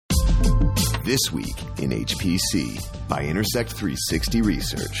This Week in HPC by Intersect 360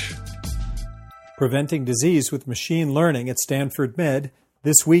 Research. Preventing disease with machine learning at Stanford Med.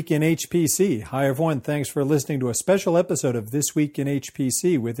 This Week in HPC. Hi, everyone. Thanks for listening to a special episode of This Week in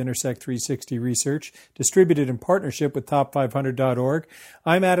HPC with Intersect 360 Research, distributed in partnership with Top500.org.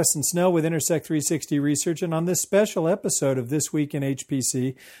 I'm Addison Snell with Intersect 360 Research, and on this special episode of This Week in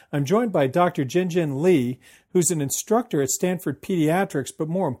HPC, I'm joined by Dr. Jinjin Li, who's an instructor at Stanford Pediatrics, but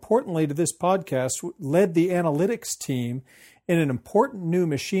more importantly to this podcast, led the analytics team in an important new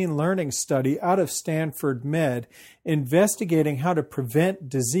machine learning study out of Stanford Med investigating how to prevent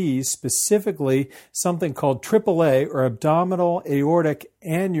disease, specifically something called AAA, or abdominal aortic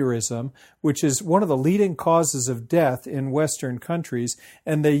aneurysm, which is one of the leading causes of death in Western countries.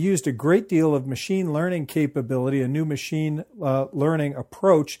 And they used a great deal of machine learning capability, a new machine learning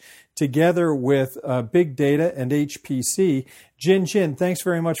approach, together with big data and HPC. Jinjin, thanks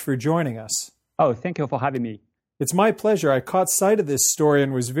very much for joining us. Oh, thank you for having me. It's my pleasure. I caught sight of this story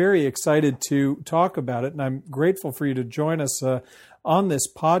and was very excited to talk about it, and I'm grateful for you to join us on this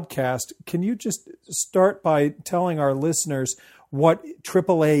podcast. Can you just start by telling our listeners what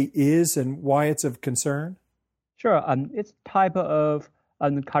AAA is and why it's of concern? Sure. It's a type of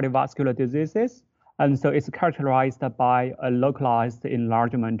cardiovascular diseases, and so it's characterized by a localized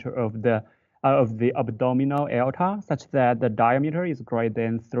enlargement of the abdominal aorta, such that the diameter is greater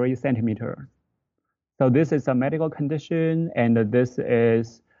than 3 centimeters. So this is a medical condition, and this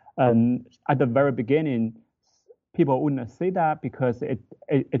is at the very beginning, people wouldn't see that because it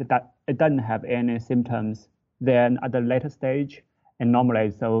doesn't have any symptoms. Then at the later stage, and normally,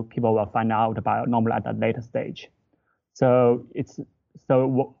 so people will find out about normally at the later stage. So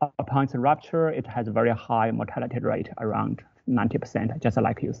upon its rupture, it has a very high mortality rate, around 90%, just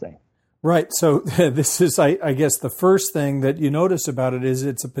like you say. Right. So this is, I guess, the first thing that you notice about it is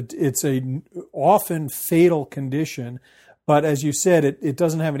it's a often fatal condition, but as you said, it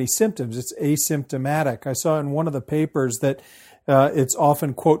doesn't have any symptoms. It's asymptomatic. I saw in one of the papers that it's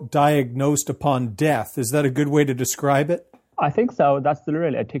often, quote, diagnosed upon death. Is that a good way to describe it? I think so. That's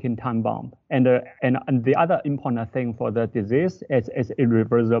really a ticking time bomb. And the other important thing for the disease is it's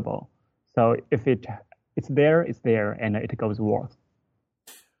irreversible. So if it's there, and it goes worse.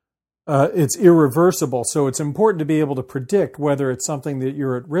 It's irreversible, so it's important to be able to predict whether it's something that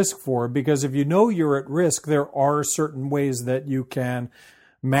you're at risk for, because if you know you're at risk, there are certain ways that you can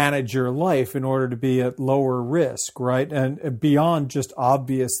manage your life in order to be at lower risk, right? And beyond just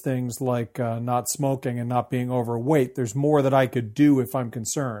obvious things like not smoking and not being overweight, there's more that I could do if I'm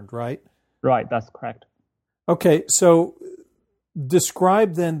concerned, right? Right, that's correct. Okay, so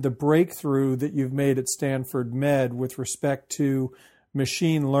describe then the breakthrough that you've made at Stanford Med with respect to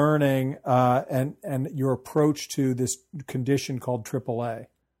machine learning and your approach to this condition called AAA.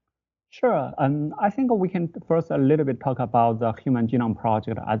 Sure. I think we can first a little bit talk about the Human Genome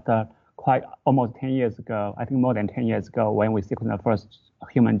Project at almost 10 years ago. I think more than 10 years ago when we sequenced the first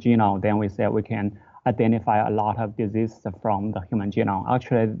human genome, then we said we can identify a lot of diseases from the human genome.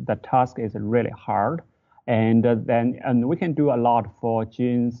 Actually, the task is really hard. And we can do a lot for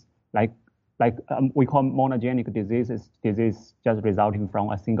genes like we call monogenic disease just resulting from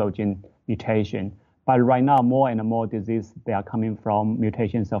a single gene mutation. But right now, more and more diseases, they are coming from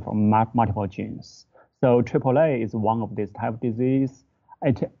mutations of multiple genes. So AAA is one of these type of disease.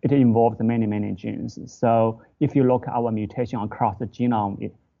 It involves many, many genes. So if you look at our mutation across the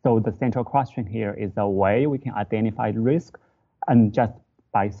genome, so the central question here is the way we can identify the risk, and just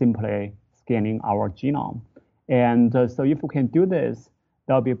by simply scanning our genome. And so if we can do this,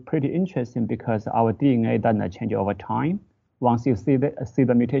 that'll be pretty interesting because our DNA doesn't change over time. Once you see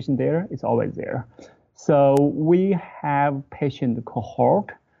the mutation there, it's always there. So we have patient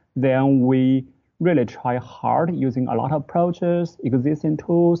cohort. Then we really try hard using a lot of approaches, existing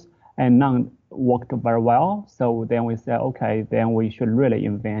tools, and none worked very well. So then we said, okay, then we should really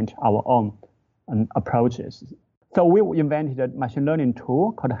invent our own approaches. So we invented a machine learning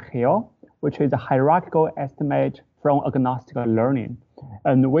tool called HAIL, which is a hierarchical estimate from agnostic learning,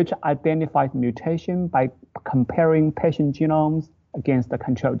 and which identifies mutation by comparing patient genomes against the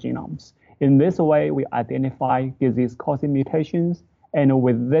control genomes. In this way, we identify disease-causing mutations, and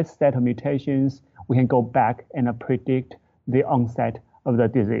with this set of mutations, we can go back and predict the onset of the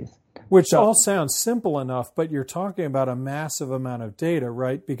disease. Which all sounds simple enough, but you're talking about a massive amount of data,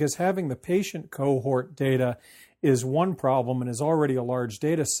 right? Because having the patient cohort data is one problem and is already a large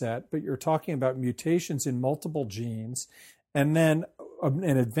data set, but you're talking about mutations in multiple genes. And then an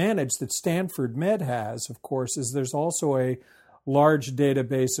advantage that Stanford Med has, of course, is there's also a large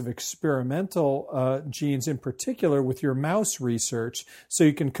database of experimental genes, in particular with your mouse research, so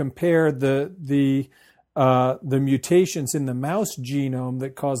you can compare the mutations in the mouse genome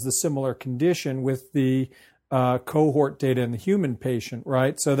that cause the similar condition with the cohort data in the human patient,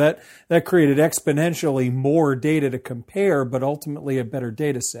 right? So that created exponentially more data to compare, but ultimately a better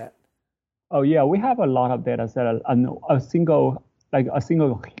data set. Oh yeah, we have a lot of data set. One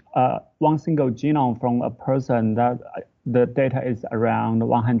single genome from a person, that the data is around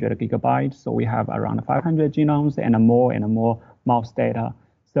 100 gigabytes. So we have around 500 genomes and more mouse data.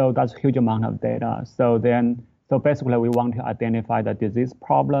 So that's a huge amount of data. So basically we want to identify the disease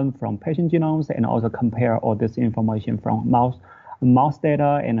problem from patient genomes and also compare all this information from mouse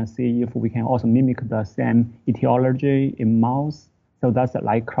data and see if we can also mimic the same etiology in mouse. So that's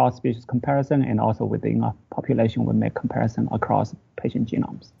like cross-species comparison, and also within a population we make comparison across patient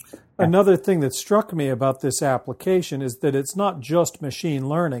genomes. Another thing that struck me about this application is that it's not just machine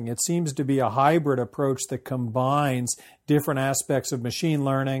learning. It seems to be a hybrid approach that combines different aspects of machine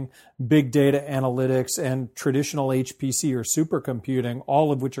learning, big data analytics, and traditional HPC or supercomputing,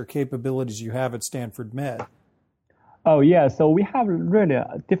 all of which are capabilities you have at Stanford Med. Oh yeah, so we have really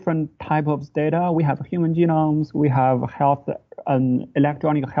different type of data. We have human genomes, we have health,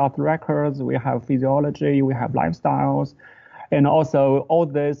 electronic health records, we have physiology, we have lifestyles, and also all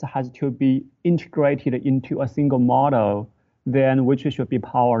this has to be integrated into a single model, then which should be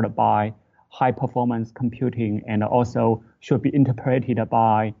powered by high performance computing and also should be interpreted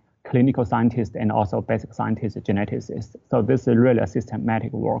by clinical scientists and also basic scientists, geneticists. So this is really a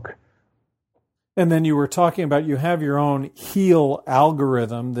systematic work. And then you were talking about you have your own HEAL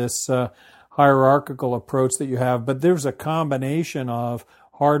algorithm, this hierarchical approach that you have, but there's a combination of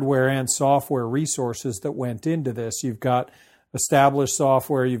hardware and software resources that went into this. You've got established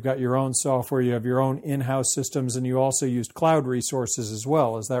software, you've got your own software, you have your own in-house systems, and you also used cloud resources as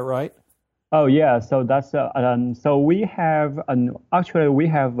well. Is that right? Oh yeah, so that's so we have we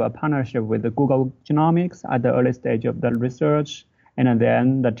have a partnership with the Google Genomics at the early stage of the research, and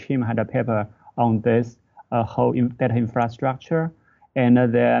then the team had a paper on this whole data infrastructure, and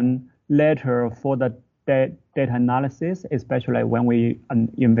then later for the data analysis, especially when we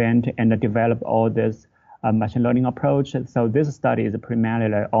invent and develop all this machine learning approach. So this study is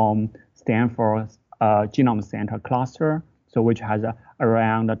primarily on Stanford's Genome Center cluster, so which has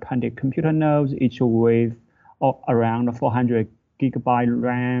around 20 computer nodes, each with around 400 gigabyte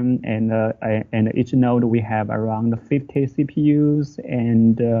RAM, and each node we have around 50 CPUs,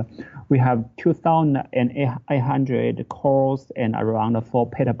 and we have 2,800 cores and around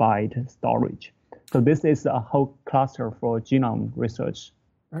 4 petabyte storage. So this is a whole cluster for genome research.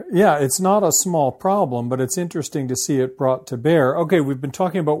 Yeah, it's not a small problem, but it's interesting to see it brought to bear. Okay, we've been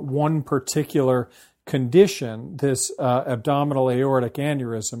talking about one particular condition, this abdominal aortic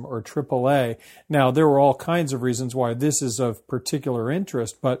aneurysm, or AAA. Now, there were all kinds of reasons why this is of particular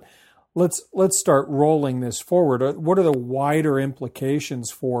interest, but let's start rolling this forward. What are the wider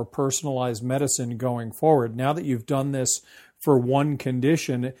implications for personalized medicine going forward? Now that you've done this for one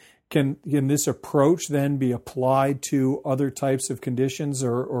condition, can this approach then be applied to other types of conditions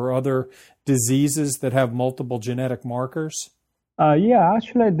or other diseases that have multiple genetic markers? Yeah,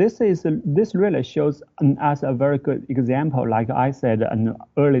 actually, this really shows us a very good example. Like I said, in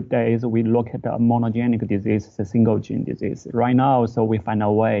early days, we look at the monogenic disease, the single gene disease. Right now, so we find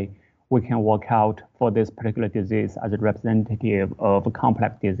a way we can work out for this particular disease as a representative of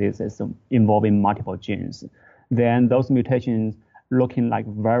complex diseases involving multiple genes. Then those mutations looking like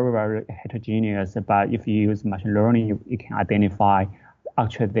very, very heterogeneous, but if you use machine learning, you can identify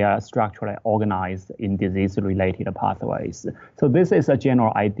actually they are structurally organized in disease-related pathways. So this is a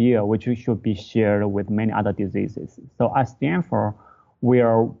general idea which should be shared with many other diseases. So at Stanford, we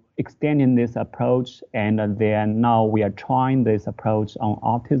are extending this approach, and then now we are trying this approach on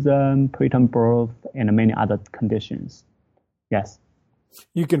autism, preterm birth, and many other conditions. Yes.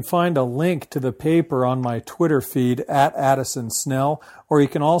 You can find a link to the paper on my Twitter feed at Addison Snell, or you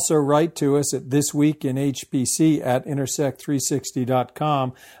can also write to us at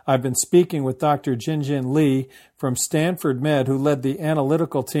thisweekinhpc@intersect360.com. I've been speaking with Dr. Jinjin Li from Stanford Med, who led the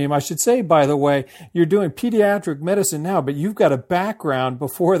analytical team. I should say, by the way, you're doing pediatric medicine now, but you've got a background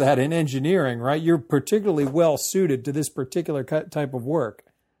before that in engineering, right? You're particularly well suited to this particular type of work.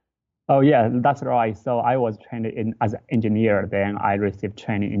 Oh, yeah, that's right. So I was trained as an engineer, then I received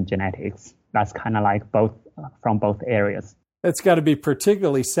training in genetics. That's kind of like from both areas. It's got to be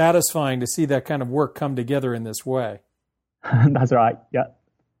particularly satisfying to see that kind of work come together in this way. That's right, yeah.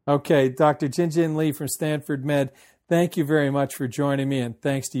 Okay, Dr. Jinjin Li from Stanford Med, thank you very much for joining me, and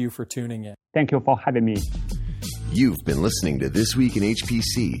thanks to you for tuning in. Thank you for having me. You've been listening to This Week in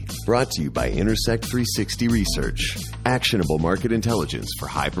HPC, brought to you by Intersect 360 Research, actionable market intelligence for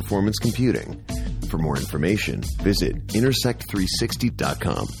high-performance computing. For more information, visit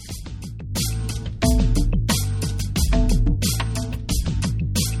intersect360.com.